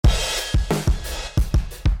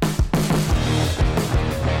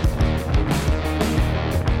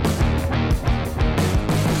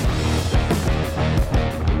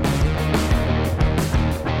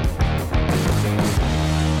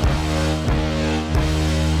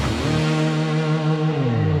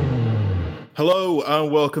Hello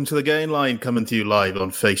and welcome to the Gain Line, coming to you live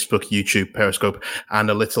on Facebook, YouTube, Periscope, and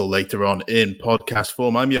a little later on in podcast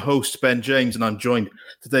form. I'm your host, Ben James, and I'm joined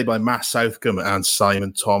today by Matt Southcombe and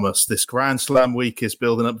Simon Thomas. This Grand Slam week is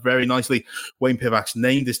building up very nicely. Wayne Pivac's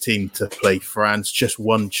named his team to play France. Just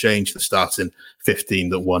one change, the starting 15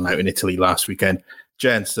 that won out in Italy last weekend.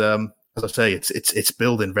 Gents, as I say, it's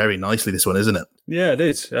building very nicely, this one, isn't it? Yeah, it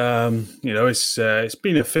is. It's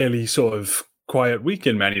been a fairly sort of quiet week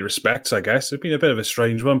in many respects, I guess. It's been a bit of a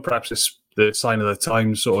strange one. Perhaps it's the sign of the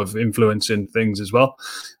times sort of influencing things as well.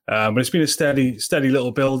 But it's been a steady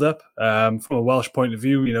little build-up. From a Welsh point of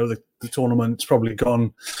view, the tournament's probably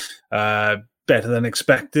gone better than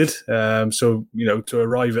expected. So to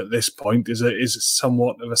arrive at this point is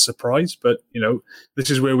somewhat of a surprise. But, this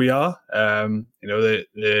is where we are.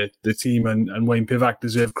 The team and Wayne Pivac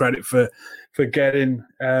deserve credit for getting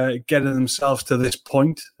themselves to this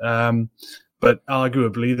point. But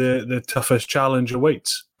arguably, the toughest challenge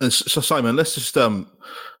awaits. And so, Simon, let's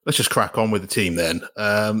just crack on with the team then.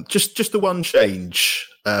 Just the one change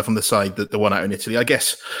from the side that the one out in Italy. I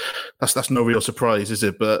guess that's no real surprise, is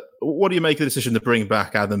it? But what do you make of the decision to bring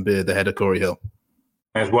back Adam Beard, the head of Corey Hill?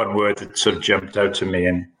 There's one word that sort of jumped out to me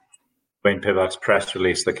in Wayne Pivac's press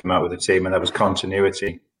release that came out with the team, and that was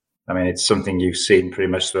continuity. I mean, it's something you've seen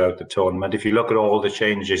pretty much throughout the tournament. If you look at all the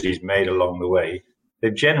changes he's made along the way,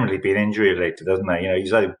 they've generally been injury-related, hasn't they?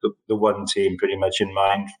 He's had the one team pretty much in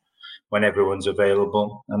mind when everyone's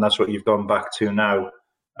available, and that's what you've gone back to now.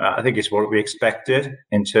 I think it's what we expected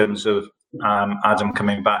in terms of Adam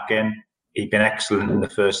coming back in. He'd been excellent in the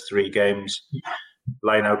first three games.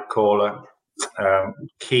 Line-out caller,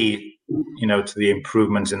 key, to the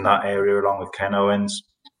improvements in that area along with Ken Owens.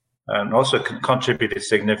 And also contributed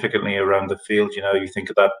significantly around the field. You think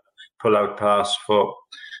of that pull-out pass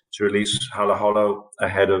to release Halo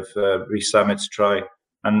ahead of Rhys Summit's try.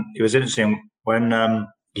 And it was interesting when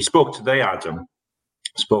he spoke today, Adam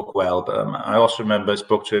spoke well, but I also remember I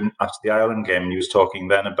spoke to him after the Ireland game, and he was talking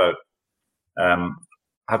then about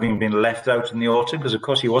having been left out in the autumn, because of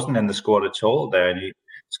course he wasn't in the squad at all there, and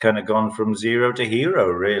he's kind of gone from zero to hero,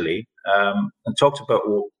 really, and talked about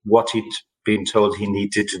what he'd been told he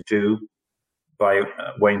needed to do by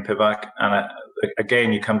Wayne Pivac. And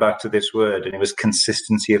again, you come back to this word, and it was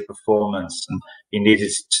consistency of performance, and he needed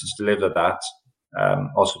to deliver that.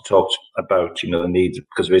 Also talked about, the need,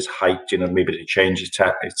 because of his height, maybe to change his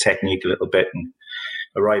technique a little bit and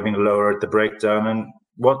arriving lower at the breakdown. And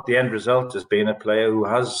what the end result has been a player who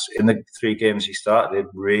has, in the three games he started,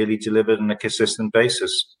 really delivered on a consistent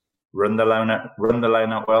basis. Run the line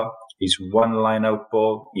out well. He's won the line out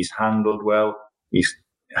ball. He's handled well. He's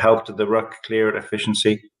helped the ruck clear at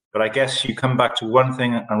efficiency. But I guess you come back to one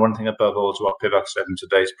thing, and one thing above all, is what Pivac said in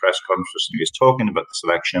today's press conference. He was talking about the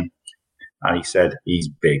selection, and he said he's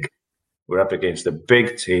big. We're up against a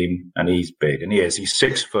big team, and he's big. And he is. He's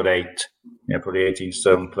 6'8", probably 18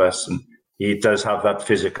 stone plus, and he does have that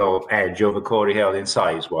physical edge over Corey Hill in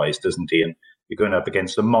size-wise, doesn't he? And you're going up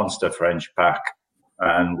against a monster French pack,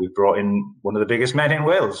 and we brought in one of the biggest men in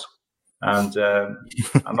Wales. And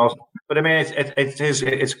also, but I mean,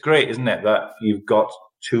 it's great, isn't it, that you've got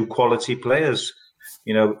two quality players,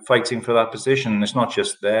 fighting for that position. It's not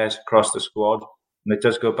just there, it's across the squad. And it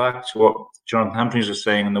does go back to what Jonathan Humphreys was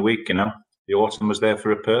saying in the week, the autumn was there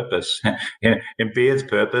for a purpose. In Beard's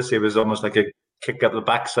purpose, it was almost like a kick up the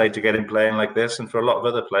backside to get him playing like this. And for a lot of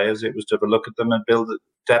other players, it was to have a look at them and build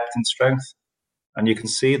depth and strength. And you can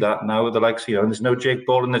see that now with the likes, there's no Jake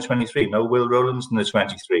Ball in the 23, no Will Rowlands in the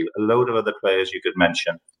 23, a load of other players you could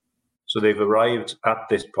mention. So they've arrived at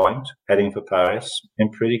this point, heading for Paris, in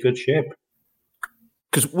pretty good shape.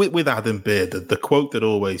 Because with Adam Beard, the quote that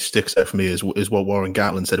always sticks out for me is what Warren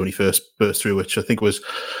Gatland said when he first burst through, which I think was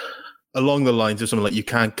along the lines of something like, you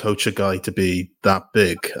can't coach a guy to be that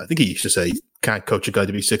big. I think he used to say, can't coach a guy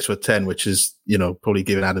to be 6'10", which is, probably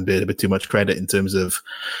giving Adam Beard a bit too much credit in terms of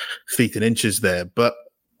feet and inches there. But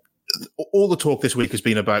all the talk this week has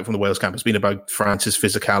been about, from the Wales camp, has been about France's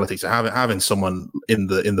physicality. So having someone in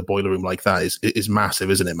the boiler room like that is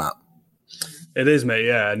massive, isn't it, Matt? It is, mate.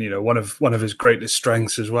 Yeah, and one of his greatest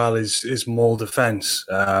strengths as well is maul defence.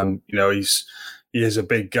 He is a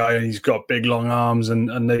big guy, and he's got big long arms,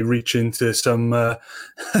 and they reach into some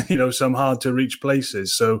some hard to reach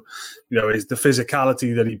places. So it's the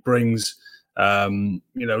physicality that he brings.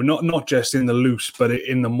 Not just in the loose, but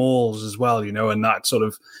in the mauls as well. And that sort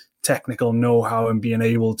of technical know-how and being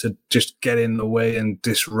able to just get in the way and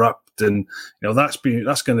disrupt, and that's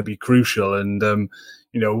going to be crucial. And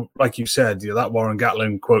like you said, that Warren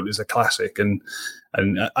Gatland quote is a classic, and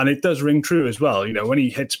it does ring true as well. When he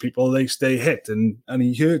hits people, they stay hit, and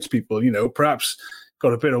he hurts people. Perhaps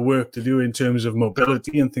got a bit of work to do in terms of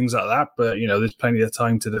mobility and things like that. But, there's plenty of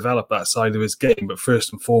time to develop that side of his game. But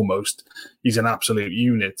first and foremost, he's an absolute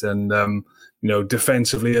unit. And,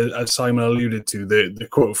 defensively, as Simon alluded to, the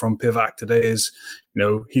quote from Pivac today is,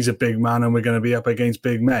 he's a big man and we're going to be up against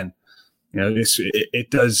big men. It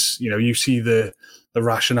does, you see the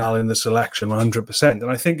rationale in the selection 100%. And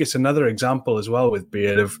I think it's another example as well with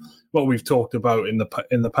Beard of what we've talked about in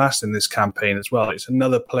the past in this campaign as well. It's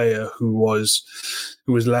another player who was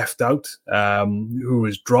left out, who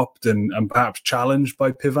was dropped and perhaps challenged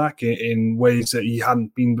by Pivac in ways that he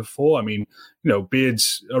hadn't been before. I mean,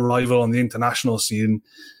 Beard's arrival on the international scene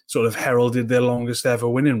sort of heralded their longest ever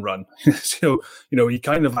winning run. So, he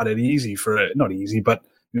kind of had it easy for it. Not easy, but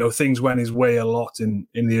things went his way a lot in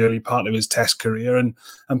the early part of his Test career, and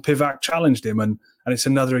Pivac challenged him, and it's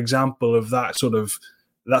another example of that sort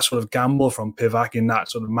of gamble from Pivac in that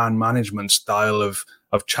sort of man management style of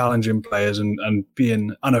challenging players and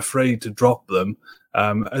being unafraid to drop them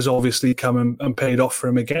has obviously come and paid off for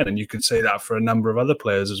him again, and you could say that for a number of other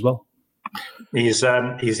players as well. He's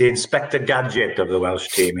the Inspector Gadget of the Welsh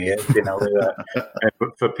team. He is,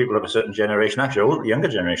 for people of a certain generation, actually, a younger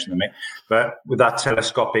generation than me. But with that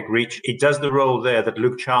telescopic reach, he does the role there that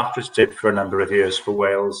Luke Charteris did for a number of years for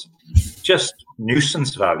Wales. Just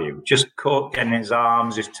nuisance value, just caught getting his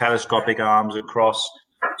telescopic arms across,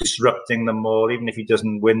 disrupting the maul. Even if he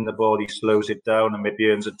doesn't win the ball, he slows it down and maybe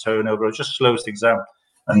earns a turnover. It just slows things down.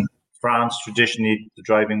 And France, traditionally, the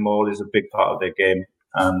driving maul is a big part of their game.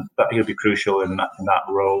 But he'll be crucial in that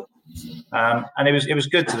role. And it was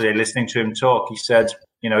good today listening to him talk. He said,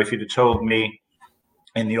 if you'd have told me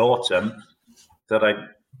in the autumn that I'd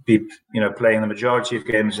be, playing the majority of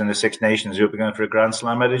games in the Six Nations, you'll be going for a Grand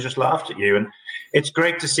Slam, I'd have just laughed at you. And it's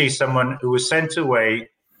great to see someone who was sent away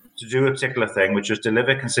to do a particular thing, which was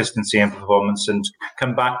deliver consistency and performance and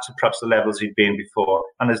come back to perhaps the levels he'd been before,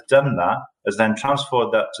 and has done that, has then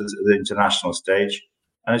transferred that to the international stage.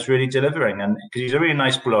 And it's really delivering, and because he's a really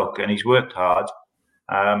nice bloke and he's worked hard,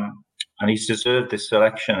 and he's deserved this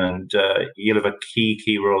selection, and he'll have a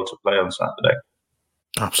key role to play on Saturday.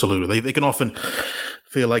 Absolutely, they can often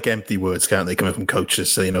feel like empty words, can't they, coming from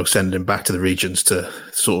coaches? Sending him back to the regions to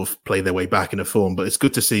sort of play their way back into form. But it's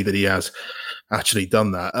good to see that he has actually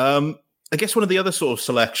done that. I guess one of the other sort of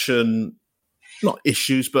selection, not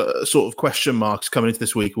issues, but sort of question marks coming into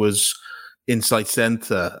this week was inside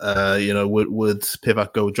centre. Would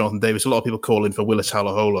Pivac go with Jonathan Davis? A lot of people calling for Willis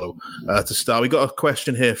Halaholo to start. We got a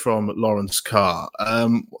question here from Lawrence Carr.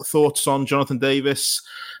 Thoughts on Jonathan Davis?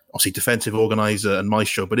 Obviously, defensive organiser and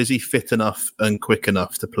maestro, but is he fit enough and quick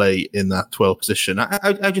enough to play in that 12 position?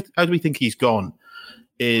 How do we think he's gone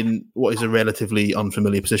in what is a relatively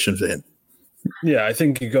unfamiliar position for him? Yeah, I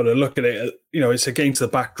think you've got to look at it. It's against the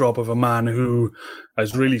backdrop of a man who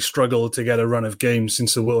has really struggled to get a run of games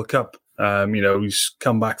since the World Cup. He's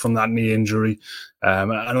come back from that knee injury,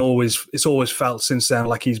 and it's always felt since then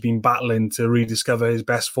like he's been battling to rediscover his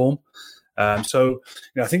best form. I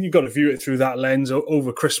think you've got to view it through that lens.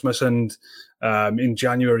 Over Christmas and in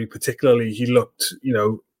January particularly, he looked,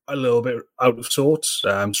 a little bit out of sorts,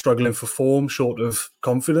 struggling for form, short of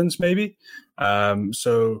confidence maybe. I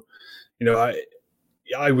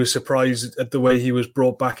was surprised at the way he was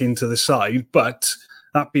brought back into the side, but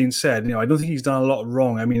that being said, I don't think he's done a lot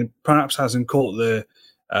wrong. I mean, perhaps hasn't caught the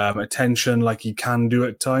attention like he can do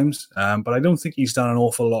at times, but I don't think he's done an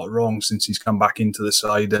awful lot wrong since he's come back into the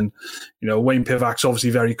side. And, Wayne Pivac's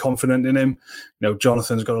obviously very confident in him.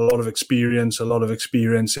 Jonathan's got a lot of experience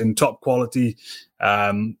in top quality,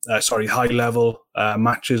 high level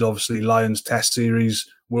matches, obviously Lions Test Series,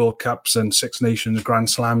 World Cups and Six Nations Grand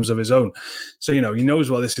Slams of his own. So, he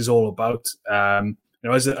knows what this is all about.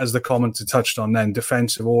 As the commenter touched on then,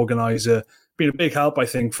 defensive organiser, been a big help, I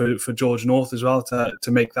think, for George North as well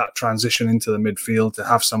to make that transition into the midfield, to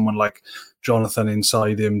have someone like Jonathan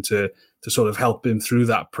inside him to sort of help him through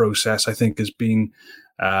that process, I think has been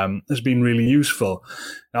really useful.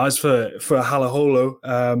 Now, as for Halaholo,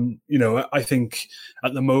 I think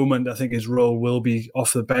at the moment, I think his role will be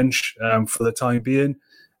off the bench for the time being.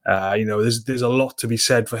 There's a lot to be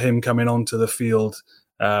said for him coming onto the field.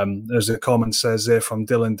 As the comment says there from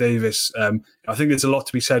Dylan Davis, I think there's a lot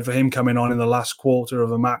to be said for him coming on in the last quarter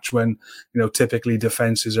of a match when, typically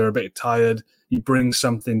defences are a bit tired. He brings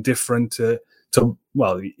something different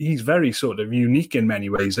he's very sort of unique in many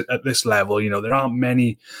ways at this level. There aren't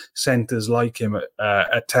many centres like him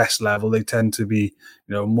at Test level. They tend to be,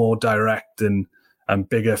 more direct and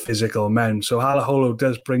bigger physical men. So Halaholo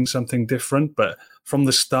does bring something different, but from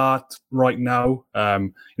the start right now,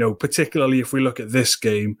 particularly if we look at this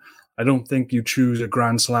game, I don't think you choose a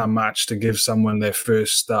Grand Slam match to give someone their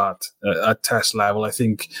first start at Test level. I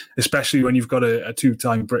think, especially when you've got a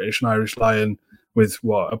two-time British and Irish Lion with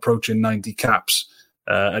approaching 90 caps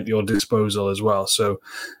at your disposal as well. So,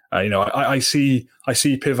 I see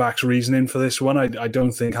Pivac's reasoning for this one. I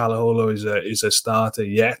don't think Halaholo is a starter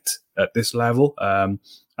yet at this level, and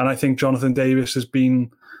I think Jonathan Davies has been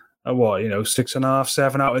 6.5,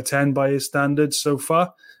 7 out of 10 by his standards so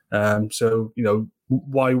far.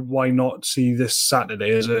 Why not see this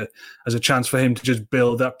Saturday as a chance for him to just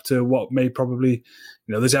build up to what may probably,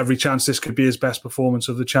 there's every chance this could be his best performance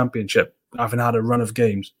of the championship, having had a run of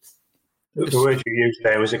games. The word you used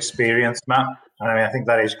there was experience, Matt. And I think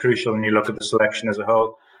that is crucial when you look at the selection as a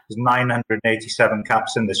whole. There's 987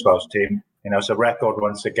 caps in this Welsh team, it's a record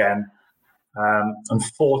once again. And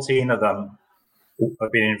 14 of them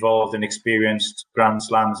have been involved in experienced Grand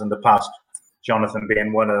Slams in the past, Jonathan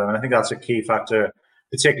being one of them. And I think that's a key factor,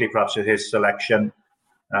 particularly perhaps with his selection.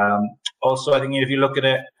 Also, I think if you look at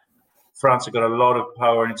it, France have got a lot of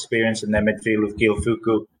power and experience in their midfield with Gael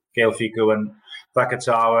Fickou and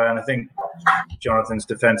Vakatawa, and I think Jonathan's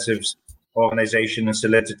defensive organisation and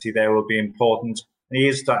solidity there will be important. And he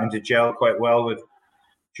is starting to gel quite well with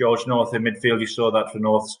George North in midfield. You saw that for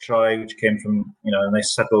North's try, which came from a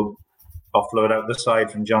nice subtle offload out the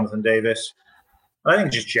side from Jonathan Davies. I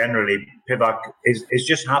think just generally, Pivac is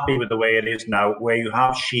just happy with the way it is now, where you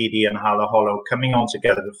have Sheedy and Halaholo coming on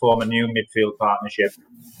together to form a new midfield partnership.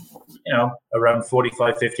 Around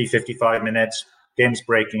 45, 50, 55 minutes, games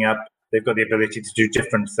breaking up. They've got the ability to do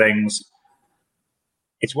different things.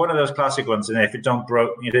 It's one of those classic ones, and if it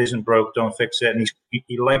isn't broke, don't fix it. And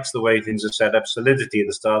he likes the way things are set up, solidity at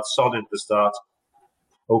the start, solid at the start,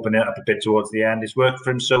 open it up a bit towards the end. It's worked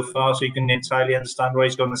for him so far, so you can entirely understand why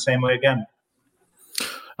he's going the same way again.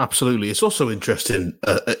 Absolutely. It's also interesting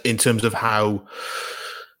in terms of how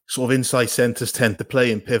sort of inside centres tend to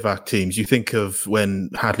play in Pivac teams. You think of when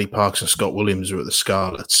Hadley Parks and Scott Williams were at the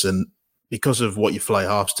Scarlets, and because of what your fly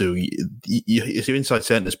halves do, your inside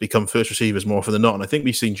centres become first receivers more often than not. And I think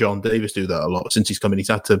we've seen John Davies do that a lot since he's come in. He's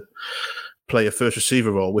had to play a first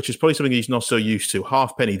receiver role, which is probably something he's not so used to.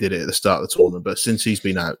 Halfpenny did it at the start of the tournament, but since he's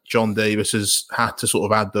been out, John Davies has had to sort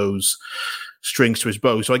of add those strings to his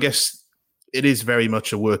bow. So I guess it is very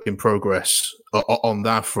much a work in progress on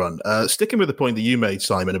that front. Sticking with the point that you made,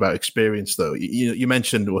 Simon, about experience, though, you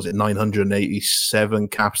mentioned, was it 987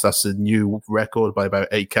 caps? That's a new record by about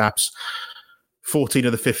 8 caps. 14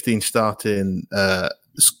 of the 15 starting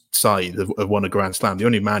side have won a Grand Slam. The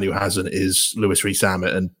only man who hasn't is Lewis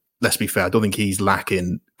Rees-Zammit, and let's be fair, I don't think he's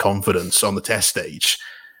lacking confidence on the test stage.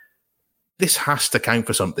 This has to count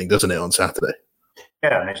for something, doesn't it, on Saturday?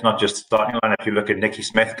 Yeah, and it's not just starting line. If you look at Nicky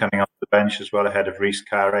Smith coming off the bench as well, ahead of Rhys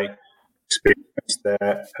Carey, experience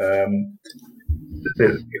there.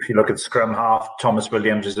 If you look at scrum half, Thomas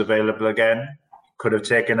Williams is available again. Could have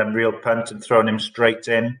taken a real punt and thrown him straight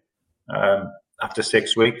in after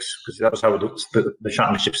 6 weeks, because that was how the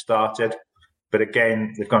championship started. But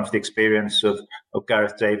again, they've gone for the experience of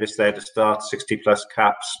Gareth Davies there to start, 60-plus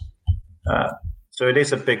caps. So it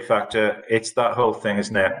is a big factor. It's that whole thing,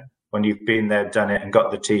 isn't it? When you've been there, done it, and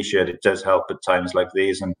got the T-shirt, it does help at times like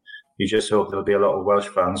these. And you just hope there'll be a lot of Welsh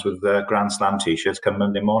fans with Grand Slam T-shirts come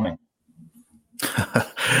Monday morning.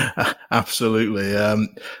 Absolutely.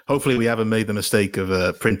 Hopefully we haven't made the mistake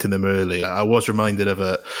of printing them early. I was reminded of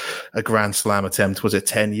a Grand Slam attempt, was it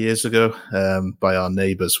 10 years ago, by our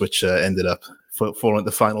neighbours, which ended up falling at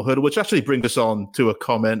the final hurdle, which actually brings us on to a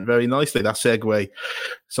comment very nicely. That segue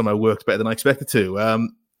somehow worked better than I expected to.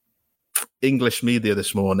 English media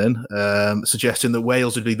this morning suggesting that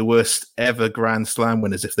Wales would be the worst ever Grand Slam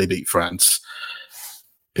winners if they beat France.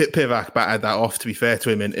 Pivac batted that off, to be fair to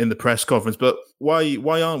him, in the press conference. But why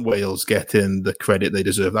aren't Wales getting the credit they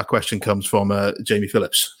deserve? That question comes from Jamie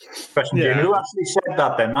Phillips. Question, yeah. Who actually said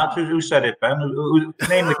that then, Matt? Who said it, Ben?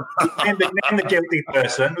 Name the guilty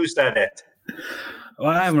person. Who said it? Well,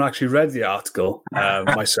 I haven't actually read the article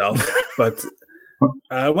myself, but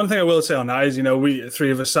one thing I will say on that is, we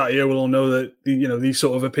three of us sat here will all know that these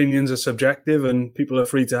sort of opinions are subjective and people are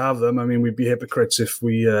free to have them. I mean, we'd be hypocrites if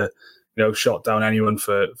we shot down anyone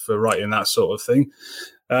for writing that sort of thing.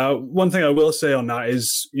 One thing I will say on that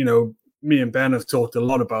is, me and Ben have talked a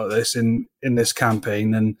lot about this in this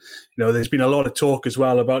campaign, and there's been a lot of talk as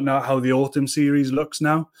well about now how the autumn series looks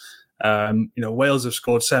now. Wales have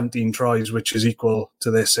scored 17 tries, which is equal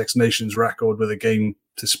to their Six Nations record with a game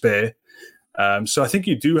to spare. So I think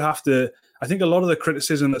you do have to. I think a lot of the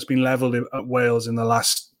criticism that's been levelled at Wales in the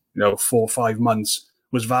last 4 or 5 months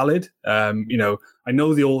was valid. I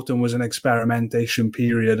know the autumn was an experimentation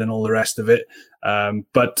period and all the rest of it,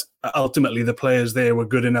 But ultimately, the players there were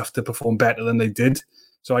good enough to perform better than they did.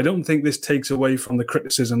 So I don't think this takes away from the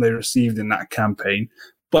criticism they received in that campaign.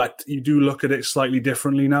 But you do look at it slightly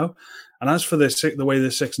differently now. And as for the way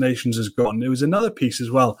the Six Nations has gone, there was another piece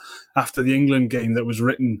as well after the England game that was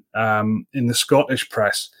written in the Scottish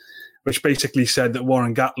press, which basically said that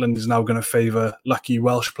Warren Gatland is now going to favour lucky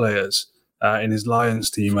Welsh players in his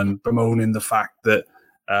Lions team, and bemoaning the fact that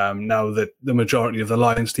now that the majority of the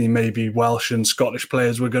Lions team may be Welsh and Scottish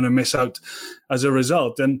players were going to miss out as a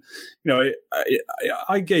result. And,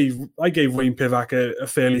 I gave Wayne Pivac a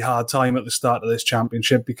fairly hard time at the start of this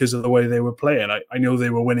championship because of the way they were playing. I know they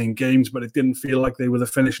were winning games, but it didn't feel like they were the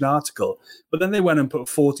finished article. But then they went and put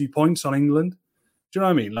 40 points on England. Do you know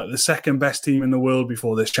what I mean? Like the second best team in the world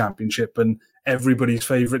before this championship and everybody's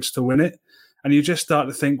favourites to win it. And you just start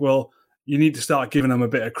to think, well, you need to start giving them a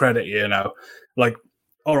bit of credit here now. Like,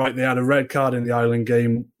 all right, they had a red card in the Ireland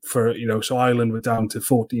game so Ireland were down to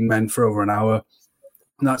 14 men for over an hour.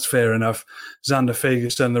 And that's fair enough. Xander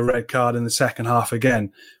Fagerson, the red card in the second half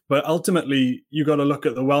again. But ultimately, you got to look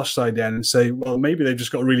at the Welsh side then and say, well, maybe they've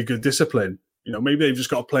just got really good discipline. Maybe they've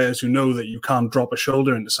just got players who know that you can't drop a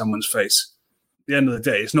shoulder into someone's face. At the end of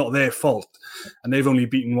the day, it's not their fault. And they've only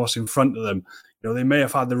beaten what's in front of them. They may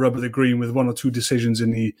have had the rub of the green with one or two decisions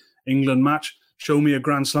in the England match. Show me a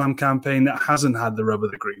Grand Slam campaign that hasn't had the rub of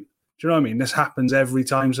the green. Do you know what I mean? This happens every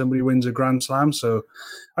time somebody wins a Grand Slam. So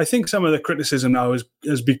I think some of the criticism now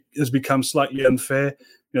has become slightly unfair.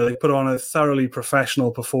 They put on a thoroughly professional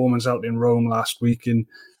performance out in Rome last week. And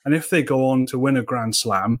if they go on to win a Grand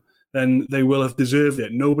Slam, then they will have deserved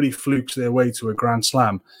it. Nobody flukes their way to a Grand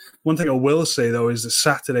Slam. One thing I will say, though, is that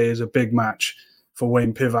Saturday is a big match for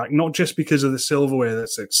Wayne Pivac, not just because of the silverware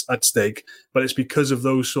that's at stake, but it's because of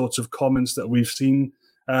those sorts of comments that we've seen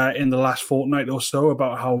in the last fortnight or so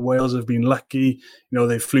about how Wales have been lucky.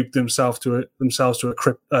 They've fluked themselves to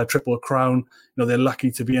a triple crown. They're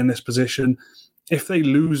lucky to be in this position. If they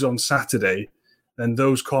lose on Saturday, then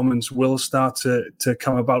those comments will start to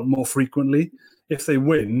come about more frequently. If they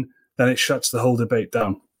win, then it shuts the whole debate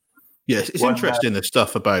down. Yes, it's interesting, the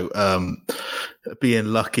stuff about being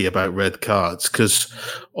lucky about red cards, because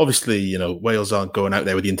obviously, Wales aren't going out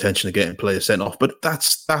there with the intention of getting players sent off, but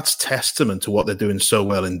that's testament to what they're doing so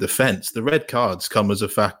well in defence. The red cards come as a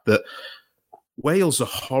fact that Wales are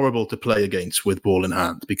horrible to play against with ball in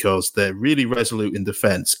hand because they're really resolute in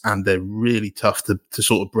defence and they're really tough to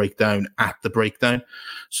sort of break down at the breakdown.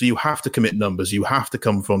 So you have to commit numbers, you have to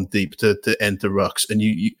come from deep to enter rucks, and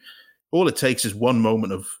you all it takes is one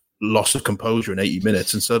moment of loss of composure in 80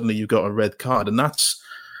 minutes and suddenly you've got a red card. And that's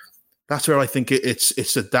where I think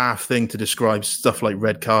it's a daft thing to describe stuff like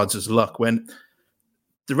red cards as luck, when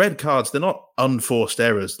the red cards, they're not unforced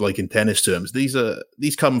errors like in tennis terms. These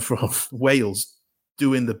come from Wales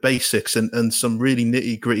doing the basics and some really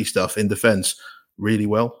nitty-gritty stuff in defence really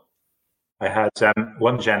well. I had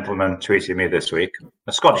one gentleman tweeting me this week,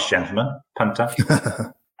 a Scottish gentleman, punter,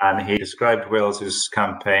 and he described Wales's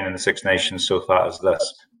campaign in the Six Nations so far as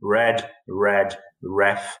this: red,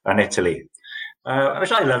 ref, and Italy.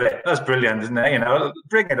 Which I love it. That's brilliant, isn't it?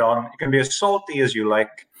 Bring it on. It can be as salty as you like.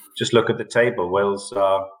 Just look at the table. Wales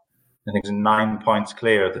are, I think, 9 points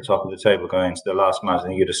clear at the top of the table going into the last match. I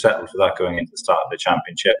think you'd have settled for that going into the start of the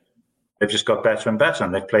championship. They've just got better and better,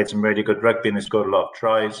 and they've played some really good rugby, and they've scored a lot of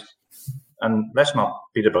tries. And let's not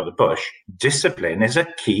beat about the bush. Discipline is a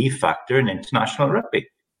key factor in international rugby.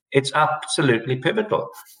 It's absolutely pivotal.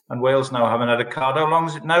 And Wales now haven't had a card. How long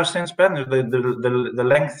is it now since, Ben? The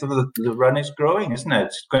length of the run is growing, isn't it?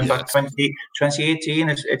 It's going back to 2018.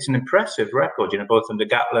 It's an impressive record, both under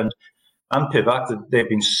Gatland and Pivac. They've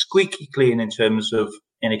been squeaky clean in terms of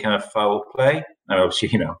any kind of foul play. And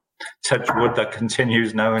obviously, touch wood, that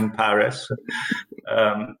continues now in Paris.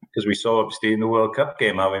 Because we saw, obviously, in the World Cup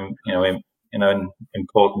game how,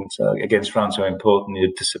 important against France, how important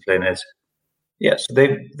the discipline is. Yes,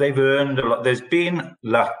 they've earned a lot. There's been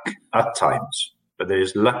luck at times, but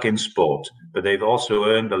there's luck in sport. But they've also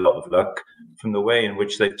earned a lot of luck from the way in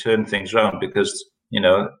which they've turned things around, because,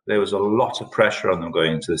 there was a lot of pressure on them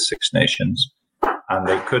going into the Six Nations, and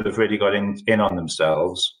they could have really got in on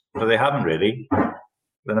themselves, but they haven't really.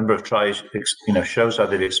 The number of tries, shows how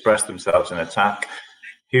they've expressed themselves in attack,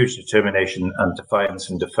 huge determination and defiance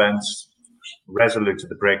in defence, resolute to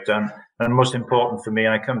the breakdown. And most important for me,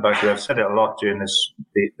 and I come back to it, I've said it a lot during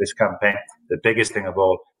this campaign, the biggest thing of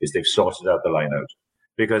all is they've sorted out the line out,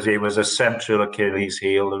 because it was a central Achilles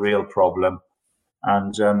heel, the real problem.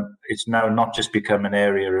 And it's now not just become an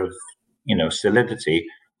area of, solidity,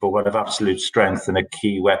 but one of absolute strength and a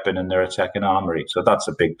key weapon in their attacking armoury. So that's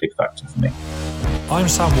a big, big factor for me. I'm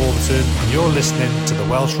Sam Warburton, and you're listening to the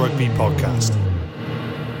Welsh Rugby Podcast.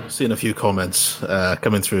 seeing a few comments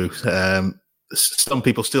coming through. Some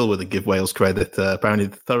people still wouldn't give Wales credit. Apparently,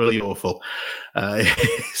 thoroughly awful.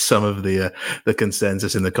 Some of the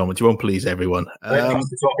consensus in the comments. You won't please everyone.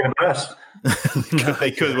 Talking about us.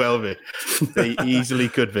 They could well be. They easily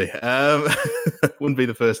could be. Wouldn't be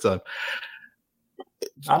the first time.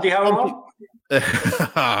 Andy, how long?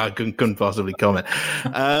 Couldn't possibly comment.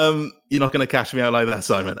 You're not going to catch me out like that,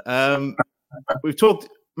 Simon. We've talked,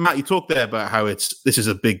 Matt. You talked there about how this is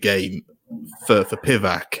a big game for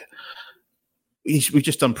Pivac. We've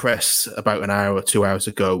just done press about an hour or 2 hours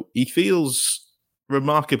ago. He feels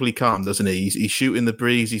remarkably calm, doesn't he? He's shooting the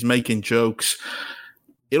breeze. He's making jokes.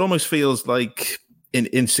 It almost feels like,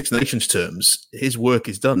 in Six Nations terms, his work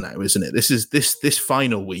is done now, isn't it? This is this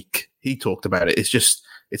final week. He talked about it.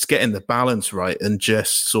 It's getting the balance right and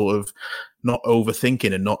just sort of not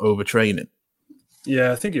overthinking and not overtraining.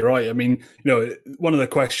 Yeah, I think you're right. I mean, one of the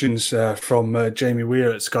questions from Jamie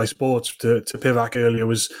Weir at Sky Sports to Pivac earlier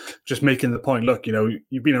was just making the point, look,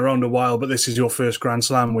 you've been around a while, but this is your first Grand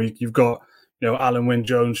Slam week. You've got, Alan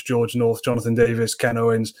Wynne-Jones, George North, Jonathan Davis, Ken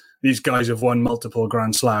Owens. These guys have won multiple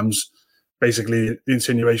Grand Slams. Basically, the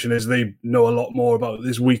insinuation is they know a lot more about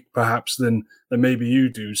this week, perhaps, than maybe you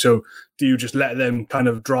do. So do you just let them kind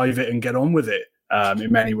of drive it and get on with it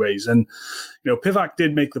in many ways? And, Pivac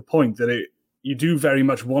did make the point that you do very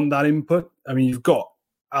much want that input. I mean, you've got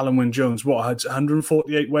Alan Wynne-Jones, had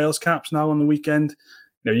 148 Wales caps now on the weekend.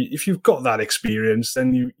 If you've got that experience,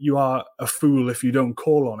 then you are a fool if you don't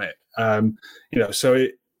call on it. So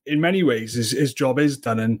in many ways, his job is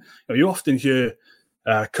done. And you often hear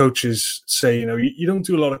coaches say, you don't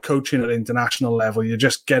do a lot of coaching at international level. You're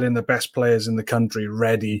just getting the best players in the country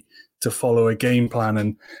ready to follow a game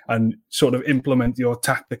plan and sort of implement your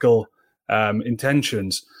tactical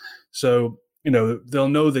intentions. So, they'll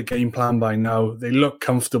know the game plan by now. They look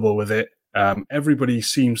comfortable with it. Everybody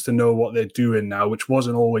seems to know what they're doing now, which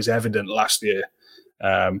wasn't always evident last year.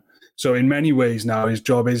 So in many ways now, his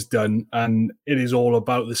job is done, and it is all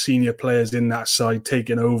about the senior players in that side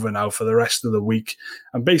taking over now for the rest of the week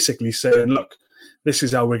and basically saying, look, this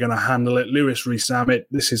is how we're going to handle it. Lewis Rees-Zammit,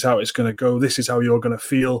 this is how it's going to go. This is how you're going to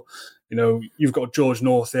feel. You've got George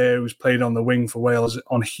North there who's played on the wing for Wales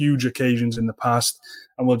on huge occasions in the past.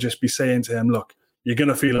 And we'll just be saying to him, look, you're going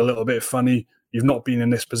to feel a little bit funny. You've not been in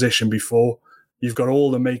this position before. You've got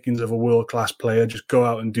all the makings of a world-class player. Just go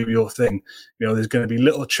out and do your thing. There's going to be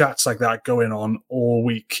little chats like that going on all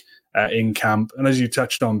week in camp. And as you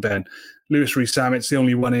touched on, Ben, Lewis Rees-Zammit's the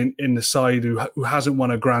only one in the side who hasn't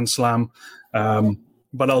won a Grand Slam.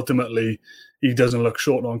 But ultimately, he doesn't look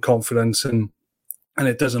short on confidence, and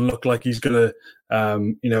it doesn't look like he's going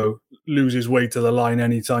to, lose his way to the line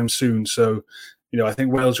anytime soon. So, I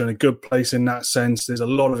think Wales are in a good place in that sense. There's a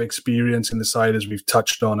lot of experience in the side, as we've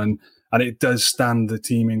touched on, and it does stand the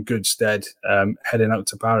team in good stead heading out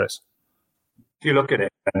to Paris. If you look at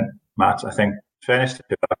it, Matt, I think, fairness to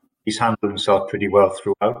Pivac, he's handled himself pretty well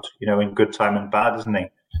throughout, in good time and bad, isn't he?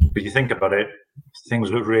 But you think about it,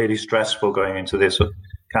 things were really stressful going into this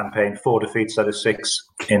campaign. 4 defeats out of 6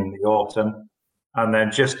 in the autumn. And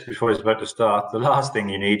then just before it's about to start, the last thing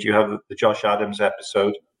you need, you have the Josh Adams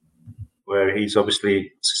episode where he's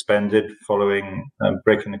obviously suspended following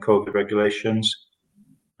breaking the COVID regulations.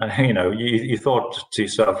 You thought to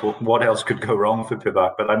yourself, well, what else could go wrong for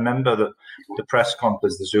Pivac? But I remember the press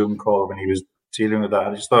conference, the Zoom call when he was dealing with that.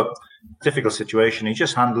 I just thought, difficult situation. He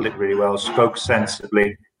just handled it really well, spoke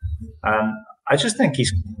sensibly. And I just think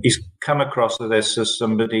he's come across to this as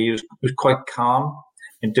somebody who's quite calm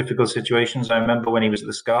in difficult situations. I remember when he was at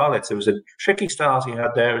the Scarlets, there was a tricky start he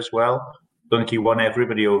had there as well. I don't think he won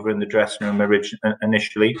everybody over in the dressing room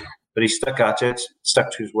initially, but he stuck at it,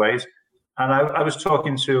 stuck to his ways. And I was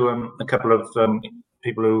talking to a couple of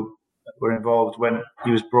people who were involved when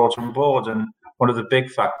he was brought on board, and one of the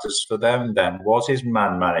big factors for them then was his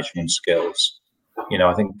man management skills.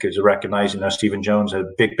 I think it was recognising that Stephen Jones had a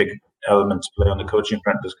big element to play on the coaching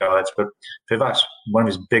front of the Scarlets, but Pivac's one of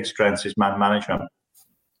his big strengths is man management.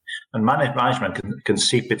 And management can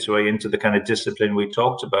seep its way into the kind of discipline we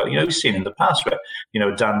talked about. We've seen in the past where,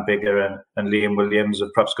 Dan Biggar and Liam Williams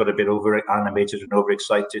have perhaps got a bit over-animated and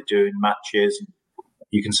overexcited during matches.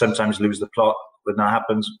 You can sometimes lose the plot when that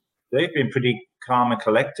happens. They've been pretty calm and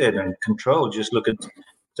collected and controlled. Just look at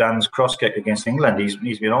Dan's cross-kick against England.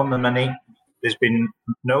 He's been on the money. There's been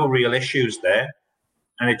no real issues there.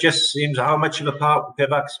 And it just seems how much of a part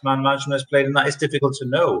Pivac's man management has played in that is difficult to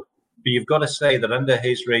know. But you've got to say that under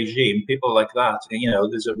his regime, people like that,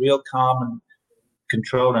 there's a real calm and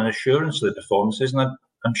control and assurance to the performances. And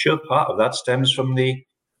I'm sure part of that stems from the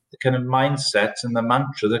kind of mindset and the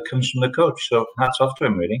mantra that comes from the coach. So hats off to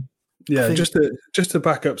him, really. Yeah, just to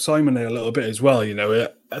back up Simon there a little bit as well,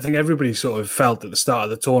 I think everybody sort of felt at the start of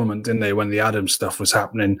the tournament, didn't they, when the Adams stuff was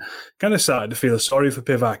happening, kind of started to feel sorry for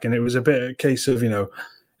Pivac, and it was a bit a case of,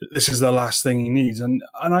 this is the last thing he needs. And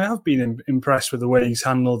I have been impressed with the way he's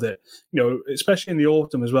handled it, especially in the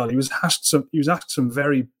autumn as well. He was asked some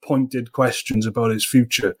very pointed questions about his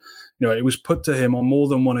future. It was put to him on more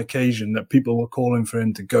than one occasion that people were calling for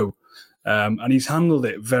him to go. And he's handled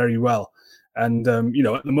it very well. And,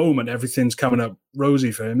 at the moment, everything's coming up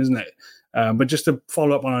rosy for him, isn't it? But just to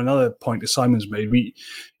follow up on another point that Simon's made,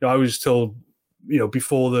 I was told,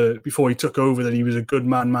 before he took over that he was a good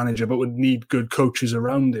man manager, but would need good coaches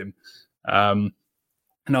around him.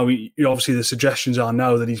 Now, obviously the suggestions are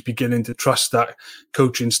now that he's beginning to trust that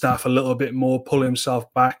coaching staff a little bit more, pull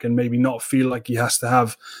himself back and maybe not feel like he has to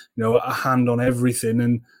have, a hand on everything.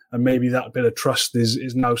 And maybe that bit of trust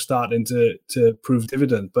is now starting to prove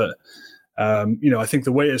dividend. But, I think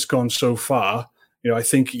the way it's gone so far, I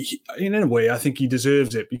think in a way, I think he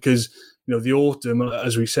deserves it because, the autumn,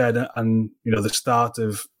 as we said, and, the start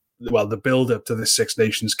of, the build-up to the Six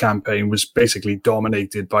Nations campaign was basically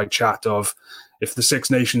dominated by chat of, if the Six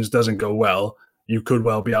Nations doesn't go well, you could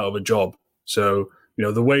well be out of a job. So,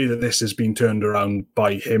 the way that this has been turned around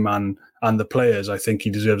by him and the players, I think he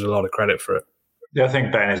deserves a lot of credit for it. The other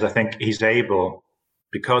thing, Ben, is I think he's able,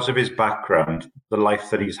 because of his background, the life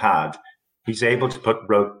that he's had, he's able to put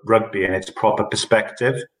rugby in its proper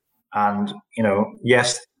perspective. And,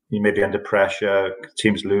 yes, you may be under pressure,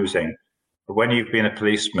 teams losing. But when you've been a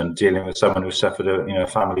policeman dealing with someone who suffered a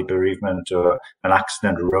family bereavement or an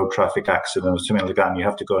accident, a road traffic accident or something like that, and you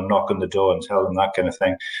have to go and knock on the door and tell them that kind of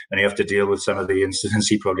thing, and you have to deal with some of the incidents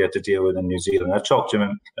he probably had to deal with in New Zealand. I've talked to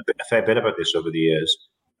him a fair bit about this over the years.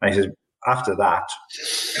 And he says, after that,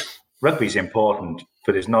 rugby's important,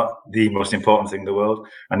 but it's not the most important thing in the world.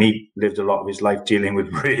 And he lived a lot of his life dealing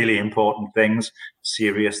with really important things,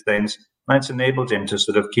 serious things. And it's enabled him to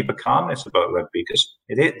sort of keep a calmness about rugby because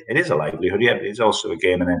it is a livelihood, yeah, but it's also a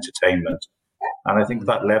game and entertainment. And I think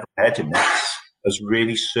that level-headedness has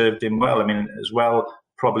really served him well. I mean, as well,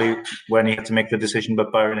 probably when he had to make the decision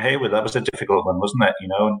about Byron Hayward, that was a difficult one, wasn't it?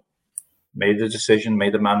 Made the decision,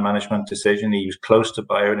 made the man management decision. He was close to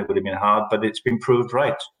Byron. It would have been hard, but it's been proved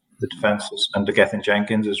right. The defence under Gethin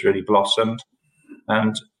Jenkins has really blossomed.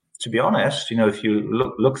 And to be honest, if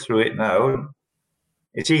you look through it now,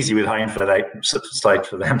 it's easy with hindsight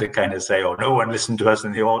for them to kind of say, oh, no one listened to us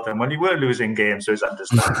in the autumn when you were losing games, so it's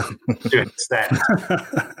understandable to an extent.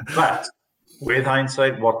 But with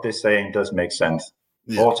hindsight, what they're saying does make sense.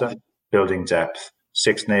 Yeah. Autumn, building depth,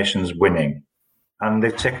 Six Nations winning. And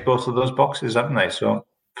they've ticked both of those boxes, haven't they? So,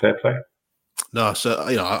 fair play. No, so,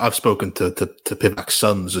 I've spoken to Pivac's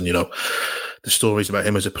sons and, the stories about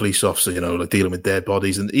him as a police officer, like dealing with dead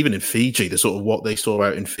bodies. And even in Fiji, the sort of what they saw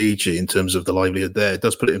out in Fiji in terms of the livelihood there, it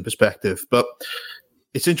does put it in perspective. But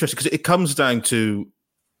it's interesting because it comes down to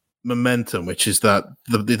momentum, which is that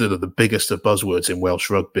the biggest of buzzwords in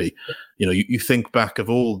Welsh rugby. You think back of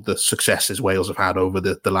all the successes Wales have had over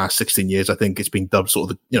the last 16 years. I think it's been dubbed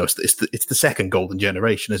sort of, it's the second golden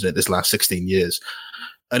generation, isn't it, this last 16 years?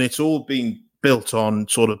 And it's all been built on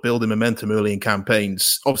sort of building momentum early in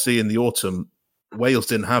campaigns. Obviously, in the autumn, Wales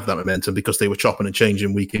didn't have that momentum because they were chopping and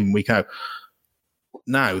changing week in, week out.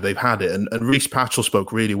 Now they've had it. And Rhys Patchell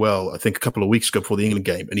spoke really well, I think, a couple of weeks ago before the England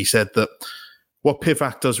game. And he said that what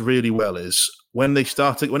Pivac does really well is when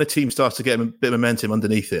a team starts to get a bit of momentum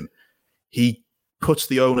underneath him, he puts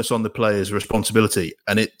the onus on the players' responsibility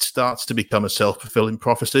and it starts to become a self-fulfilling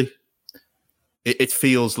prophecy. It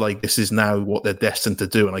feels like this is now what they're destined to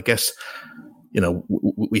do. And I guess,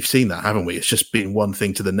 we've seen that, haven't we? It's just been one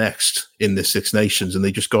thing to the next in the Six Nations, and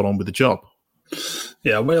they just got on with the job.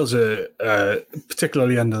 Yeah, Wales,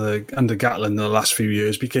 particularly under Gatland in the last few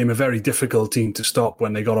years, became a very difficult team to stop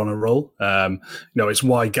when they got on a roll. It's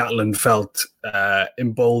why Gatland felt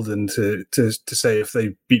emboldened to say if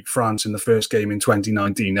they beat France in the first game in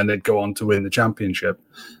 2019, then they'd go on to win the championship.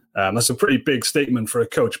 That's a pretty big statement for a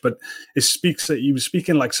coach, but it speaks that he was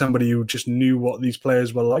speaking like somebody who just knew what these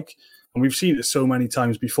players were like. And we've seen it so many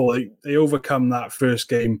times before. They overcome that first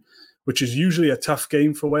game, which is usually a tough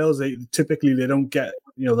game for Wales. They don't get,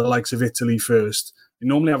 the likes of Italy first. They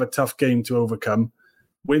normally have a tough game to overcome,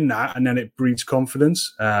 win that, and then it breeds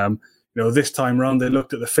confidence. This time round, they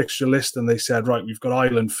looked at the fixture list and they said, right, we've got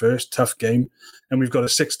Ireland first, tough game. And we've got a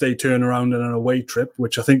 6-day turnaround and an away trip,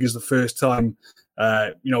 which I think is the first time,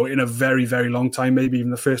 in a very, very long time, maybe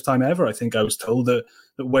even the first time ever. I think I was told that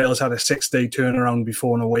Wales had a 6-day turnaround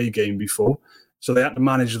before an away game before. So they had to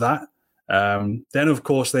manage that. Then, of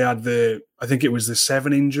course, they had I think it was the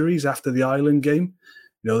 7 injuries after the Ireland game.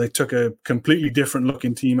 They took a completely different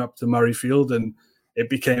looking team up to Murrayfield, and it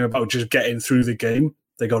became about just getting through the game.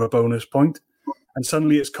 They got a bonus point, and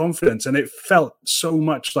suddenly it's confidence. And it felt so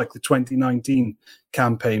much like the 2019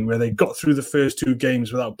 campaign, where they got through the first 2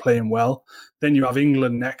 games without playing well. Then you have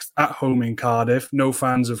England next at home in Cardiff. No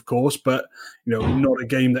fans, of course, but not a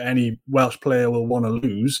game that any Welsh player will want to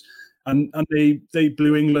lose. And they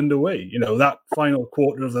blew England away. That final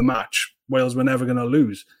quarter of the match, Wales were never going to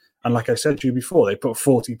lose. And like I said to you before, they put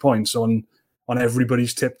 40 points on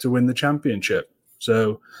everybody's tip to win the championship.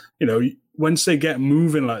 So, once they get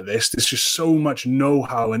moving like this, there's just so much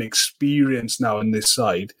know-how and experience now in this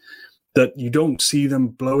side that you don't see them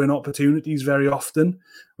blowing opportunities very often,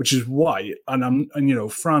 which is why. And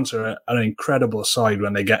France are an incredible side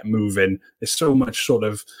when they get moving. There's so much sort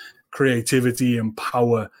of creativity and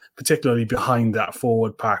power, particularly behind that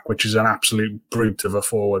forward pack, which is an absolute brute of a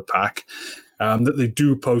forward pack, that they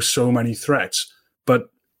do pose so many threats.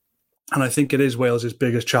 And I think it is Wales's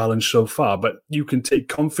biggest challenge so far. But you can take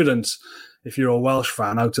confidence, if you're a Welsh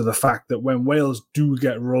fan, out of the fact that when Wales do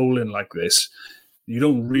get rolling like this, you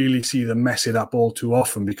don't really see them mess it up all too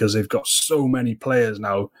often, because they've got so many players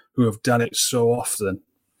now who have done it so often.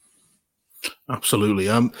 Absolutely.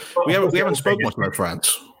 We haven't spoken much about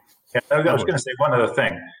France. Yeah, I was going to say one other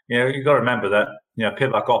thing. You've got to remember that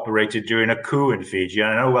Pivac operated during a coup in Fiji.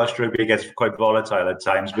 I know Welsh rugby gets quite volatile at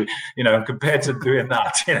times, but compared to doing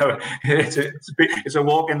that, it's a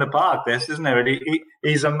walk in the park. This, isn't it?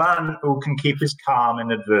 He's a man who can keep his calm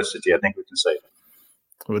in adversity. I think we can say.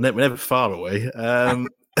 We're never far away.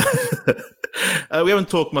 We haven't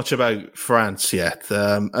talked much about France yet.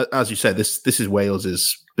 As you said, this is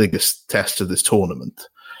Wales's biggest test of this tournament.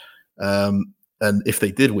 And if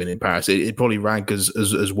they did win in Paris, it'd probably rank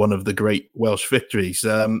as one of the great Welsh victories.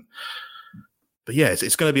 But yeah,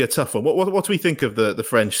 it's going to be a tough one. What do we think of the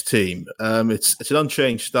French team? It's an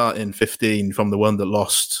unchanged start in 15 from the one that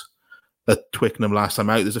lost at Twickenham last time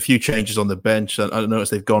out. There's a few changes on the bench. I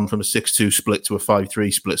noticed they've gone from a 6-2 split to a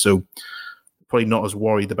 5-3 split, so probably not as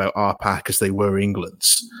worried about our pack as they were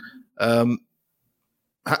England's.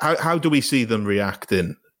 How do we see them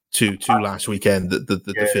reacting to last weekend, the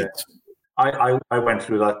defeat? I went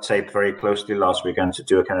through that tape very closely last weekend to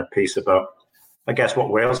do a kind of piece about, I guess,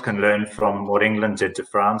 what Wales can learn from what England did to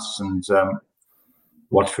France, and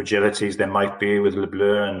what fragilities there might be with Le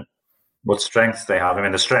Bleu, and what strengths they have. I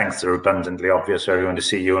mean, the strengths are abundantly obvious for everyone to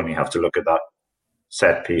see. You only have to look at that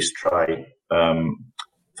set-piece try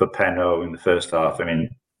for Penno in the first half. I mean,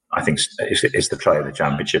 I think it's the try of the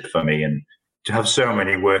championship for me, and to have so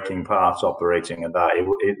many working parts operating at that,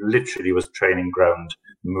 it literally was a training ground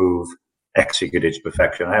move executed to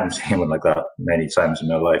perfection. I haven't seen one like that many times in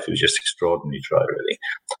my life. It was just extraordinary try, really.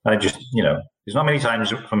 And I just, there's not many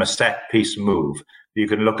times from a set piece move you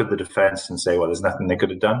can look at the defence and say, well, there's nothing they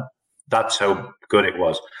could have done. That's how good it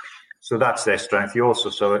was. So that's their strength. You also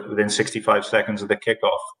saw it within 65 seconds of the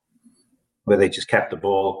kickoff, where they just kept the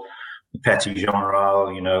ball. Petit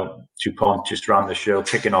General, Dupont just ran the show,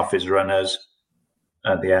 picking off his runners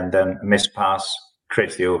at the end. Then a missed pass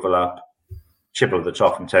creates the overlap. Chip over the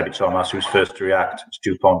top from Tebby Thomas, who's first to react. It's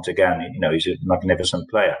Dupont again. He's a magnificent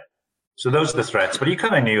player. So those are the threats. But you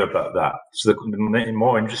kind of knew about that. So the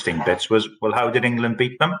more interesting bits was, well, how did England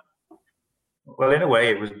beat them? Well, in a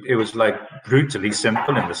way, it was like brutally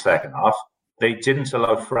simple in the second half. They didn't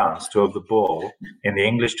allow France to have the ball in the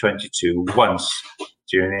English 22 once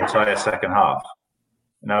during the entire second half.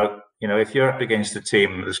 Now, if you're up against a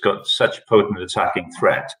team that's got such potent attacking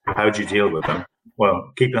threat, how do you deal with them?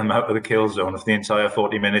 Well, keeping them out of the kill zone for the entire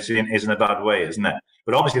 40 minutes isn't a bad way, isn't it?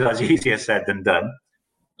 But obviously that's easier said than done.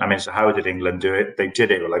 I mean, so how did England do it? They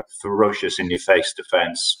did it with like ferocious in-your-face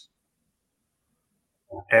defence.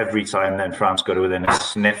 Every time then France got within a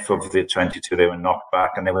sniff of the 22, they were knocked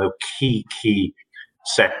back, and there were key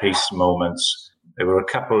set-piece moments. There were a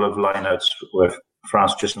couple of lineouts with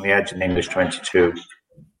France just on the edge of the English 22.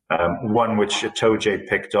 One which Itoje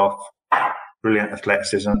picked off. Brilliant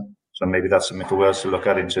athleticism. So maybe that's something for Wales to look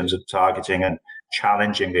at in terms of targeting and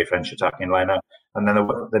challenging the French attacking lineup. And then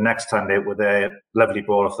the next time they were there, lovely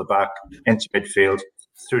ball off the back into midfield,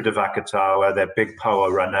 through to Vakatawa, their big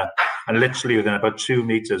power runner. And literally within about 2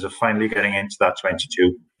 meters of finally getting into that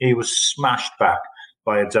 22, he was smashed back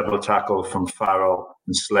by a double tackle from Farrell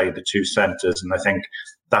and Slade, the two centres. And I think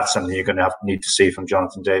that's something you're going to need to see from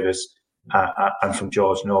Jonathan Davis and from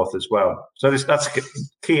George North as well. So that's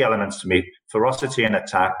key elements to me. Ferocity in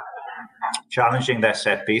attack, challenging their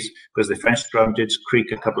set piece, because the French scrum did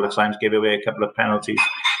creak a couple of times, gave away a couple of penalties,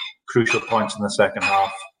 crucial points in the second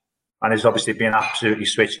half, and it's obviously been absolutely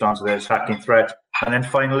switched on to their attacking threat. And then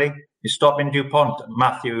finally, You're stopping Dupont.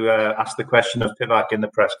 Matthew asked the question of Pivac in the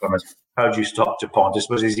press conference. How do you stop Dupont? I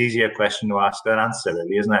suppose it's easier question to ask than answer,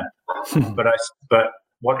 really, isn't it? But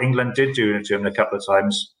what England did do to him a couple of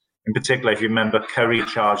times, in particular, if you remember, Curry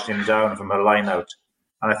charged him down from a line out.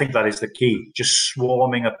 And I think that is the key, just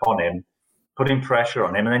swarming upon him, putting pressure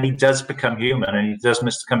on him. And then he does become human and he does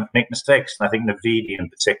make mistakes. And I think Navidi in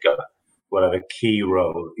particular will have a key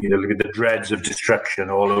role. Look at the dreads of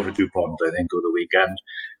destruction all over Dupont, I think, over the weekend.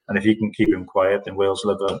 And if he can keep him quiet, then Wales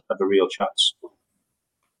will have a real chance.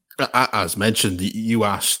 As mentioned, you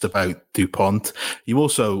asked about Dupont. You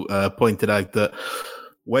also pointed out that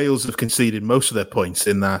Wales have conceded most of their points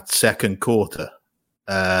in that second quarter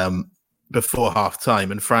before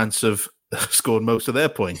half-time, and France have scored most of their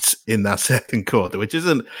points in that second quarter, which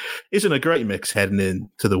isn't a great mix heading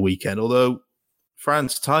into the weekend, although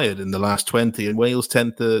France tired in the last 20 and Wales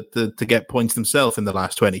tend to get points themselves in the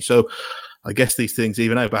last 20. So I guess these things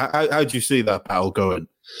even out. But how do you see that battle going?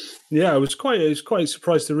 Yeah, I was quite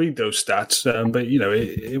surprised to read those stats, but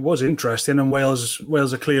it was interesting, and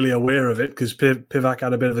Wales are clearly aware of it because Pivac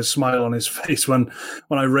had a bit of a smile on his face when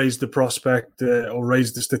I raised the prospect or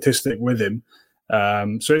raised the statistic with him.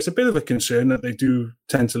 So it's a bit of a concern that they do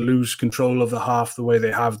tend to lose control of the half the way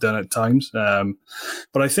they have done at times.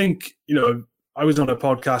 But I think I was on a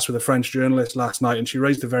podcast with a French journalist last night, and she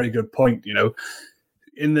raised a very good point.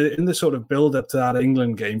 In the sort of build up to that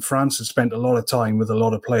England game, France has spent a lot of time with a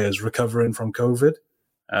lot of players recovering from COVID.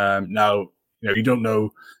 Now, you don't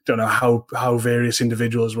know how various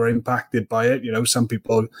individuals were impacted by it. Some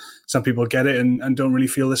people get it and don't really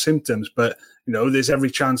feel the symptoms, but there's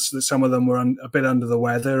every chance that some of them were a bit under the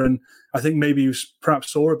weather, and I think maybe you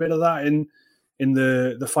perhaps saw a bit of that in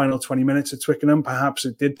the final 20 minutes at Twickenham. Perhaps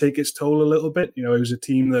it did take its toll a little bit. It was a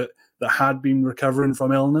team that had been recovering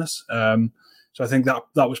from illness. So I think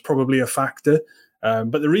that was probably a factor.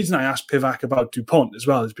 But the reason I asked Pivac about Dupont as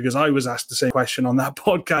well is because I was asked the same question on that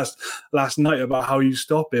podcast last night about how you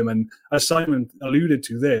stop him. And as Simon alluded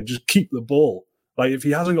to there, just keep the ball. Like, if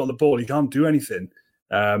he hasn't got the ball, he can't do anything.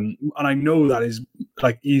 And I know that is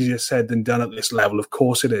easier said than done at this level. Of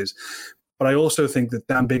course it is. But I also think that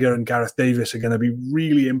Dan Biggar and Gareth Davies are going to be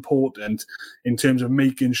really important in terms of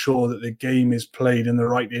making sure that the game is played in the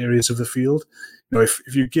right areas of the field. If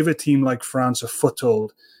you give a team like France a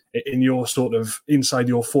foothold in your sort of inside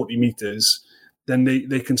your 40 metres, then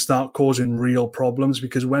they can start causing real problems,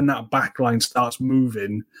 because when that back line starts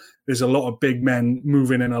moving, there's a lot of big men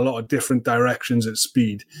moving in a lot of different directions at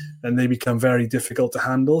speed, and they become very difficult to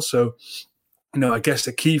handle. So, I guess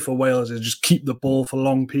the key for Wales is just keep the ball for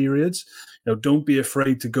long periods. Don't be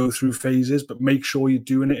afraid to go through phases, but make sure you're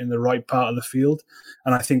doing it in the right part of the field.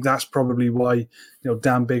 And I think that's probably why,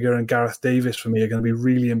 Dan Biggar and Gareth Davies for me are going to be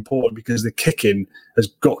really important, because the kicking has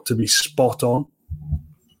got to be spot on.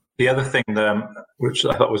 The other thing which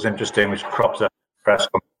I thought was interesting, which crops up in the press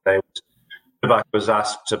conference today, was was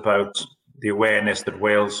asked about the awareness that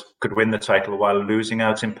Wales could win the title while losing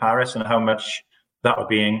out in Paris, and how much that would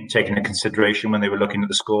be taken into consideration when they were looking at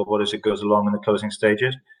the scoreboard as it goes along in the closing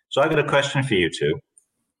stages. So I've got a question for you two.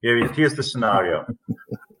 Here's the scenario.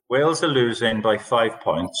 Wales are losing by 5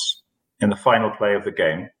 points in the final play of the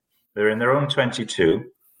game. They're in their own 22.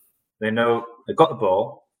 They know they've got the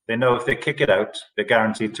ball. They know if they kick it out, they're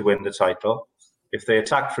guaranteed to win the title. If they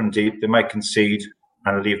attack from deep, they might concede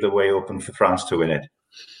and leave the way open for France to win it.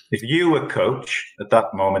 If you were coach at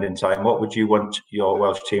that moment in time, what would you want your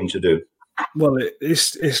Welsh team to do? Well,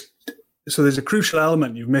 it's so there's a crucial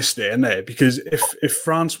element you've missed there, isn't there? Because if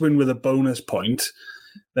France win with a bonus point,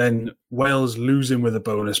 then Wales losing with a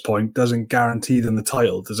bonus point doesn't guarantee them the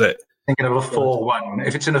title, does it? Thinking of a 4-1.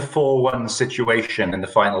 If it's in a 4-1 situation in the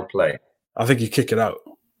final play, I think you kick it out.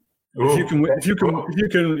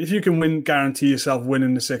 If you can guarantee yourself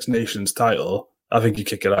winning the Six Nations title, I think you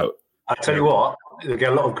kick it out. I tell you what, they'll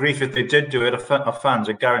get a lot of grief if they did do it. Of fans,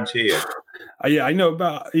 I guarantee you. Yeah, I know,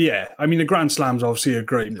 but I mean, the Grand Slams obviously are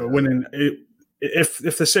great, but winning if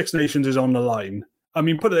the Six Nations is on the line, I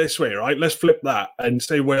mean, put it this way, right? Let's flip that and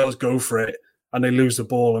say Wales go for it and they lose the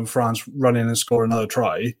ball and France run in and score another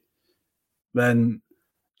try. Then,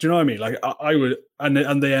 do you know what I mean? Like, I would,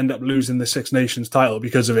 and they end up losing the Six Nations title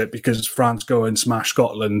because of it, because France go and smash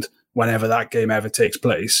Scotland whenever that game ever takes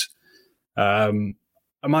place.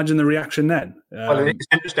 Imagine the reaction then. Well, it's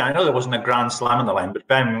interesting. I know there wasn't a Grand Slam on the line, but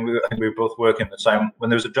Ben, I think we were both working at the time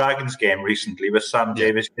when there was a Dragons game recently where Sam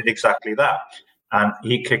Davies did exactly that. And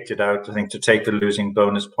he kicked it out, I think, to take the losing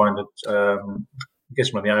bonus point at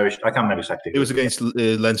against one of the Irish. I can't remember exactly. It was against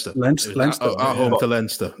Leinster. Leinster, our home to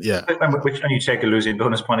Leinster. Yeah. And you take a losing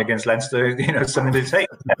bonus point against Leinster, something to take.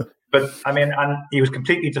 But I mean, and he was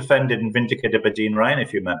completely defended and vindicated by Dean Ryan,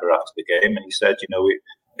 if you remember, after the game, and he said,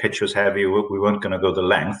 pitch was heavy, we weren't going to go the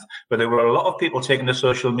length. But there were a lot of people taking to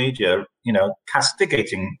social media,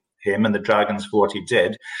 castigating him and the Dragons for what he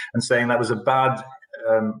did, and saying that was a bad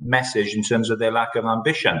message in terms of their lack of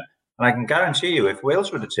ambition. And I can guarantee you, if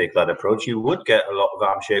Wales were to take that approach, you would get a lot of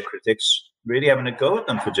armchair critics really having a go at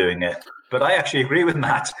them for doing it. But I actually agree with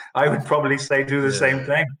Matt. I would probably say do the same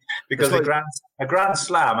thing, because a grand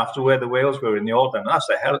slam after where the Wales were in the All-Time,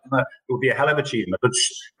 it would be a hell of an achievement.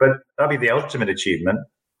 But that'd be the ultimate achievement.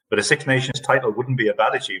 But a Six Nations title wouldn't be a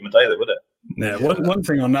bad achievement either, would it? Yeah. One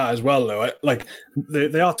thing on that as well, though,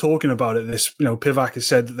 they are talking about it. This, Pivac has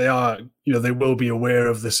said that they are, they will be aware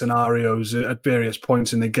of the scenarios at various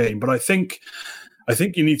points in the game. But I think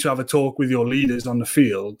you need to have a talk with your leaders on the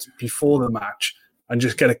field before the match and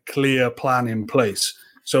just get a clear plan in place.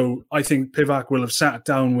 So I think Pivac will have sat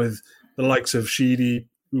down with the likes of Sheedy,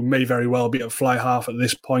 who may very well be at fly half at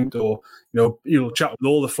this point, or you'll chat with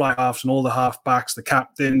all the fly halves and all the half backs, the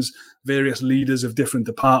captains, various leaders of different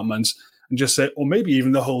departments, and just say, or maybe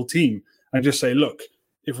even the whole team, and just say, look,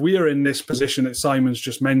 if we are in this position that Simon's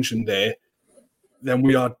just mentioned there, then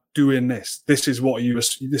we are doing this. This is what you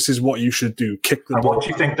should do. Kick the ball. What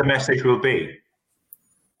do you think the message will be?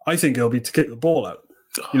 I think it'll be to kick the ball out.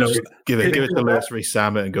 Give it to Lewis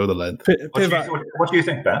Rees-Zammit and go the length. What do you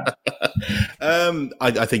think, Ben?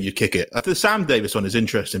 I think you kick it. The Sam Davis one is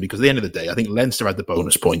interesting because at the end of the day, I think Leinster had the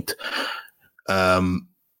bonus point.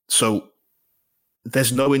 So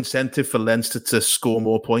there's no incentive for Leinster to score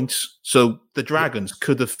more points. So the Dragons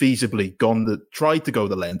could have feasibly tried to go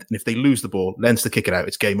the length, and if they lose the ball, Leinster kick it out.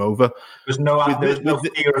 It's game over. There's no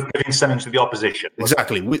fear of giving something to the opposition.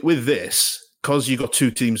 Exactly. With this, because you got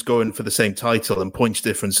two teams going for the same title and points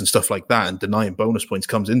difference and stuff like that, and denying bonus points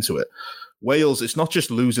comes into it. Wales, it's not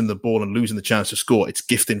just losing the ball and losing the chance to score, it's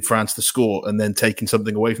gifting France the score and then taking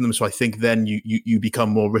something away from them. So I think then you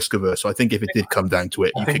become more risk averse. So I think if it did come down to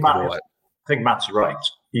it, you kick the ball out. I think Matt's right.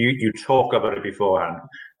 You talk about it beforehand,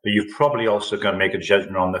 but you've probably also got to make a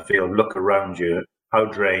judgment on the field, look around you, how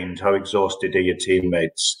drained, how exhausted are your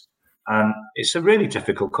teammates. And it's a really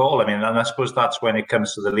difficult call. I mean, and I suppose that's when it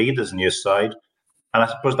comes to the leaders on your side. And I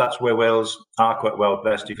suppose that's where Wales are quite well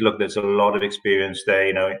placed. If you look, there's a lot of experience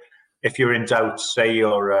there. If you're in doubt, say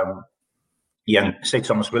you're say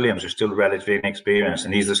Thomas Williams, who's still relatively inexperienced,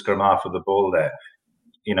 and he's the scrum half of the ball there.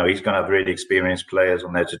 He's going to have really experienced players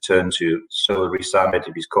on there to turn to. So Rees-Zammit,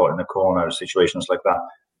 if he's caught in a corner or situations like that.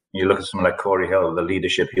 You look at someone like Corey Hill, the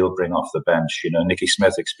leadership he'll bring off the bench. Nicky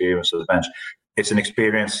Smith, experience of the bench. It's an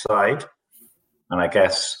experienced side, and I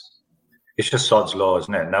guess it's just sod's law,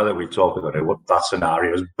 isn't it? Now that we've talked about it, that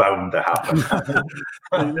scenario is bound to happen.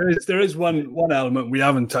 there is one element we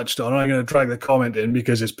haven't touched on. I'm going to drag the comment in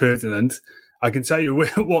because it's pertinent. I can tell you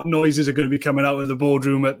what noises are going to be coming out of the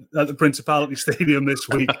boardroom at the Principality Stadium this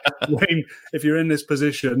week. Wayne, if you're in this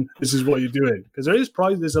position, this is what you're doing. Because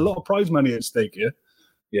there's a lot of prize money at stake here.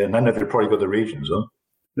 Yeah, none of it probably got the regions, huh?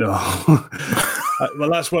 No.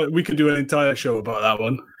 Well, that's what we could do an entire show about that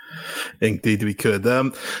one. Indeed, we could.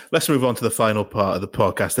 Let's move on to the final part of the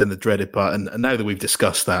podcast, then the dreaded part. And now that we've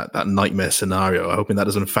discussed that nightmare scenario, I'm hoping that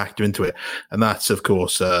doesn't factor into it. And that's, of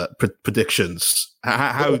course, predictions.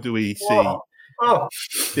 How do we see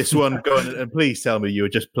this one going? And please tell me you were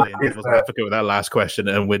just playing devil's advocate with that last question,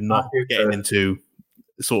 and we're not getting into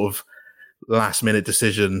sort of last-minute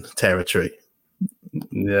decision territory.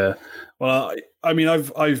 Yeah. Well, I mean,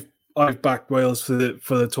 I've backed Wales for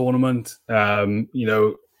the tournament.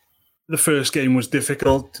 The first game was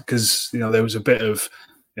difficult because there was a bit of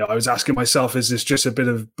I was asking myself, is this just a bit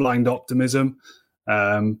of blind optimism?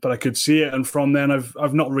 But I could see it, and from then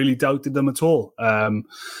I've not really doubted them at all.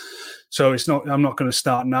 So it's not. I'm not going to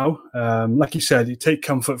start now. Like you said, you take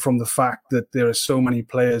comfort from the fact that there are so many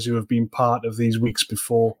players who have been part of these weeks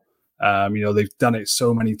before. They've done it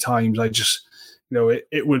so many times. I just.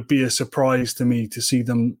 It would be a surprise to me to see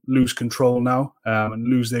them lose control now and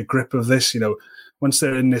lose their grip of this. Once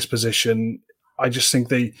they're in this position, I just think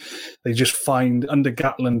they just find, under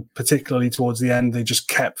Gatland, particularly towards the end, they just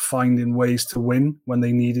kept finding ways to win when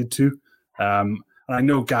they needed to. And I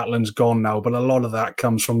know Gatland's gone now, but a lot of that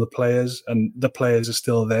comes from the players, and the players are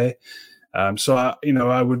still there. So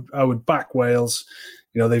I would back Wales.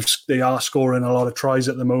 They are scoring a lot of tries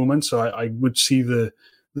at the moment, so I would see the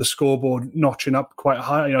scoreboard notching up quite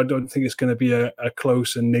high. I don't think it's going to be a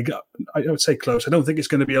close and I would say close. I don't think it's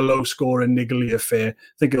going to be a low score and niggly affair.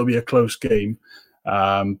 I think it'll be a close game.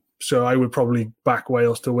 So I would probably back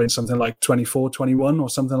Wales to win something like 24-21 or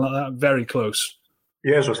something like that. Very close.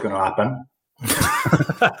 Here's what's going to happen.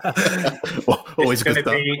 Always it's going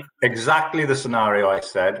to be exactly the scenario I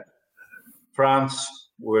said. France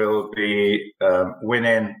will be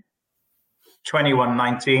winning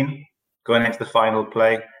 21-19 going into the final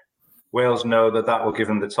play. Wales know that will give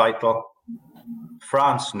them the title.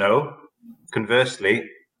 France know, conversely,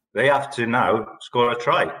 they have to now score a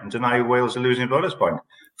try and deny Wales a losing bonus point.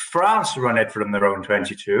 France run it from their own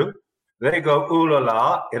 22. They go, ooh la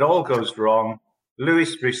la, it all goes wrong.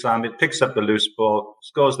 Louis Brissamit picks up the loose ball,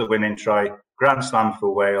 scores the winning try, Grand Slam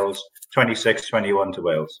for Wales, 26-21 to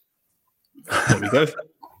Wales. There we go.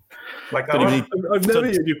 Like I've never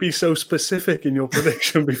heard you be so specific in your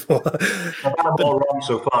prediction before. I've had them all wrong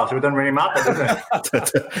so far, so it doesn't really matter, does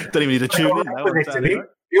it? Don't even need to tune in now.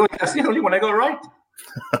 That's the only one I got right.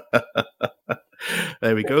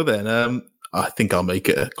 There we go then. I think I'll make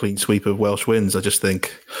it a clean sweep of Welsh wins. I just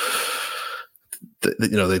think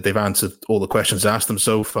they've answered all the questions asked them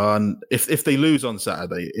so far, and if they lose on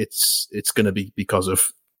Saturday, it's going to be because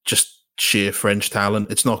of just sheer French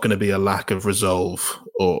talent. It's not going to be a lack of resolve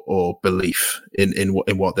or belief in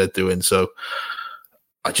what they're doing. So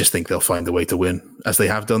I just think they'll find a way to win, as they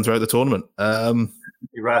have done throughout the tournament.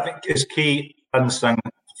 You're right. I think it's key unsung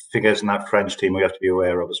figures in that French team we have to be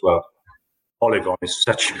aware of as well. Oligon is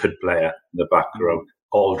such a good player in the back row.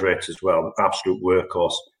 Aldrit as well, absolute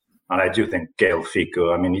workhorse. And I do think Gael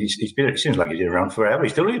Fico, I mean, he seems like he's been around forever.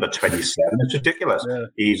 He's still only about 27. It's ridiculous. Yeah.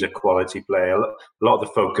 He's a quality player. A lot of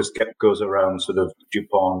the focus goes around sort of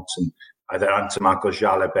Dupont and either Antamako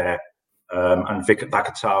Jalabert and Vic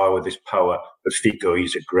Bakatawa with his power. But Fico,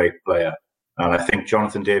 he's a great player. And I think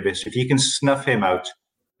Jonathan Davies, if you can snuff him out,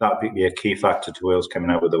 that would be a key factor to Wales coming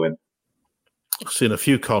out with the win. I've seen a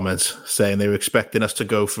few comments saying they were expecting us to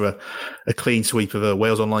go for a clean sweep of a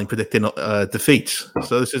Wales Online predicting defeat.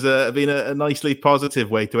 So this has been a nicely positive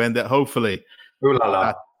way to end it, hopefully. Ooh la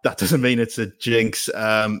la. That doesn't mean it's a jinx.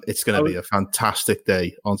 It's going to be a fantastic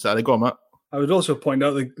day on Saturday. Go on, Matt. I would also point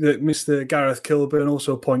out that Mr. Gareth Kilburn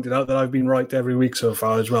also pointed out that I've been right every week so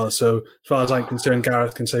far as well. So as far as I'm concerned,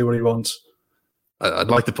 Gareth can say what he wants. I'd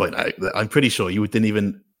like to point out that I'm pretty sure you didn't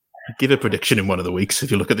even give a prediction in one of the weeks.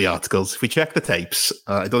 If you look at the articles, if we check the tapes,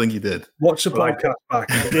 I don't think you did. Watch the podcast back.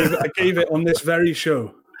 I gave it on this very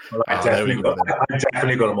show. I definitely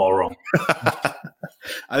got them all wrong.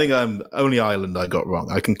 I think only Ireland I got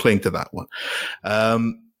wrong. I can cling to that one.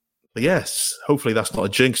 But yes, hopefully that's not a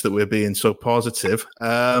jinx that we're being so positive.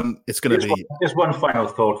 It's going to be... Just one final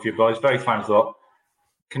thought for you guys, very final thought.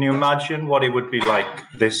 Can you imagine what it would be like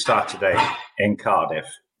this Saturday in Cardiff?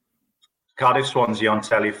 Cardiff Swansea on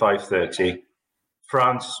telly 5:30,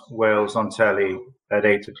 France Wales on telly at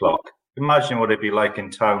 8 o'clock. Imagine what it'd be like in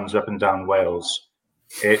towns up and down Wales.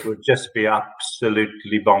 It would just be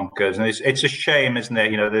absolutely bonkers, and it's a shame, isn't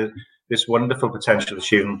it? This wonderful potential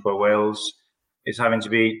achievement for Wales is having to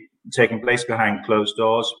be taking place behind closed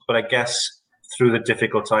doors. But I guess through the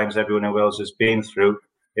difficult times everyone in Wales has been through,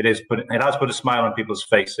 it has put a smile on people's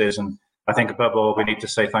faces, and I think above all we need to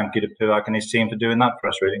say thank you to Pivac and his team for doing that for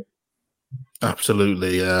us, really.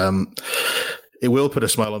 Absolutely. It will put a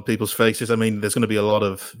smile on people's faces. I mean, there's going to be a lot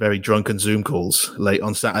of very drunken Zoom calls late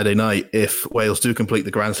on Saturday night. If Wales do complete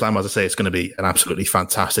the Grand Slam, as I say, it's going to be an absolutely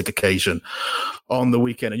fantastic occasion on the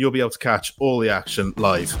weekend. And you'll be able to catch all the action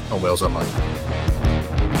live on Wales Online.